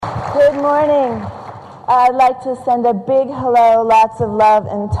Good morning. I'd like to send a big hello, lots of love,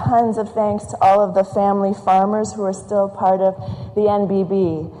 and tons of thanks to all of the family farmers who are still part of the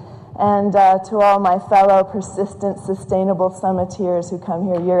NBB, and to all my fellow persistent, sustainable summiteers who come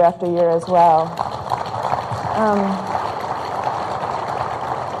here year after year as well.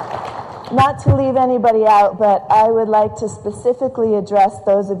 Not to leave anybody out, but I would like to specifically address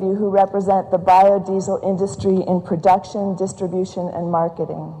those of you who represent the biodiesel industry in production, distribution, and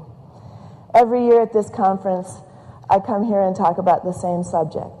marketing. Every year at this conference, I come here and talk about the same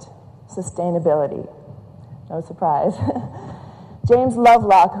subject, sustainability. No surprise. James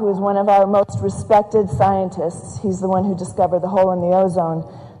Lovelock, who is one of our most respected scientists, he's the one who discovered the hole in the ozone,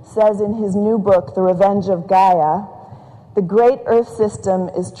 says in his new book, The Revenge of Gaia, the great Earth system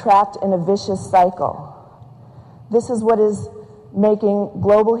is trapped in a vicious cycle. This is what is making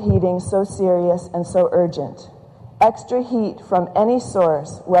global heating so serious and so urgent. Extra heat from any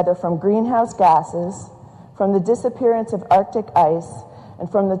source, whether from greenhouse gases, from the disappearance of Arctic ice, and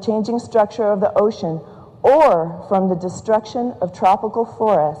from the changing structure of the ocean, or from the destruction of tropical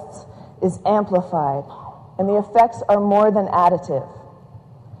forests, is amplified, and the effects are more than additive.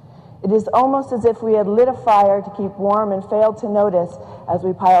 It is almost as if we had lit a fire to keep warm and failed to notice, as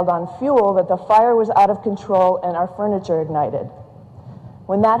we piled on fuel, that the fire was out of control and our furniture ignited.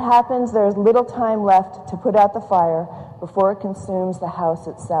 When that happens, there is little time left to put out the fire before it consumes the house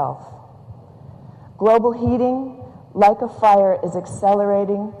itself. Global heating, like a fire, is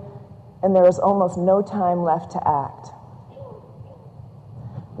accelerating, and there is almost no time left to act.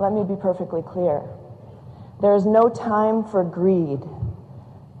 Let me be perfectly clear. There is no time for greed.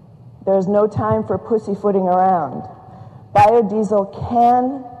 There is no time for pussyfooting around. Biodiesel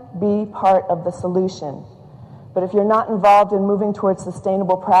can be part of the solution, but if you're not involved in moving towards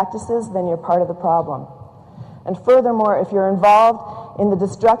sustainable practices, then you're part of the problem. And furthermore, if you're involved in the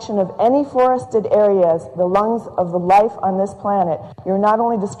destruction of any forested areas, the lungs of the life on this planet, you're not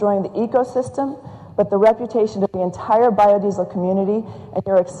only destroying the ecosystem, but the reputation of the entire biodiesel community, and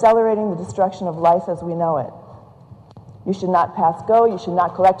you're accelerating the destruction of life as we know it. You should not pass go, you should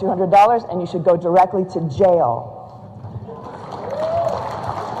not collect $200, and you should go directly to jail.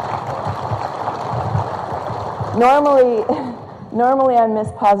 Normally I miss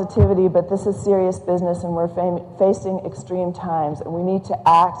positivity, but this is serious business, and we're facing extreme times, and we need to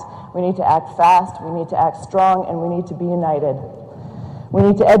act fast, we need to act strong, and we need to be united. We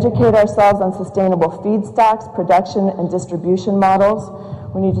need to educate ourselves on sustainable feedstocks, production, and distribution models.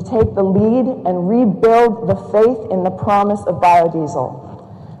 We need to take the lead and rebuild the faith in the promise of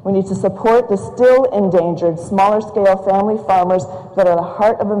biodiesel. We need to support the still endangered, smaller-scale family farmers that are the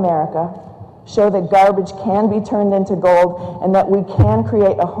heart of America, show that garbage can be turned into gold, and that we can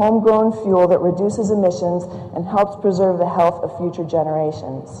create a homegrown fuel that reduces emissions and helps preserve the health of future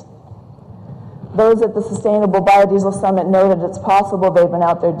generations. Those at the Sustainable Biodiesel Summit know that it's possible. They've been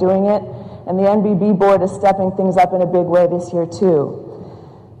out there doing it, and the NBB board is stepping things up in a big way this year, too.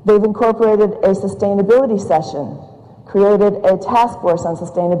 They've incorporated a sustainability session, created a task force on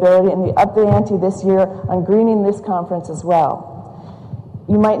sustainability, and they upped the ante this year on greening this conference as well.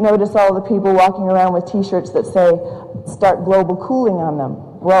 You might notice all the people walking around with t-shirts that say, "Start global cooling" on them.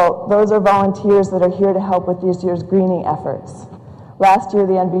 Well, those are volunteers that are here to help with this year's greening efforts. Last year,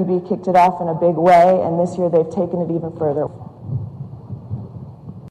 the NBB kicked it off in a big way, and this year they've taken it even further.